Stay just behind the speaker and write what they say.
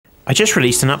I just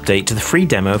released an update to the free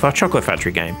demo of our Chocolate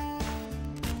Factory game.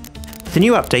 The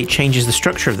new update changes the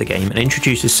structure of the game and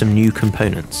introduces some new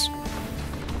components.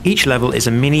 Each level is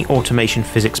a mini automation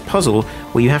physics puzzle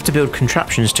where you have to build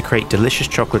contraptions to create delicious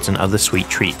chocolates and other sweet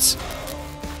treats.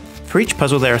 For each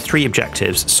puzzle there are 3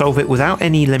 objectives: solve it without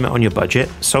any limit on your budget,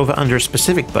 solve it under a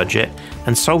specific budget,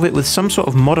 and solve it with some sort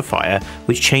of modifier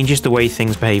which changes the way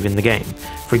things behave in the game.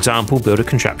 For example, build a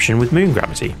contraption with moon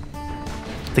gravity.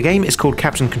 The game is called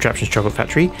Captain Contraption's Chocolate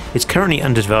Factory. It's currently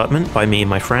under development by me and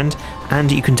my friend,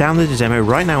 and you can download the demo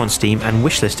right now on Steam and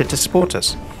wishlist it to support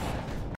us.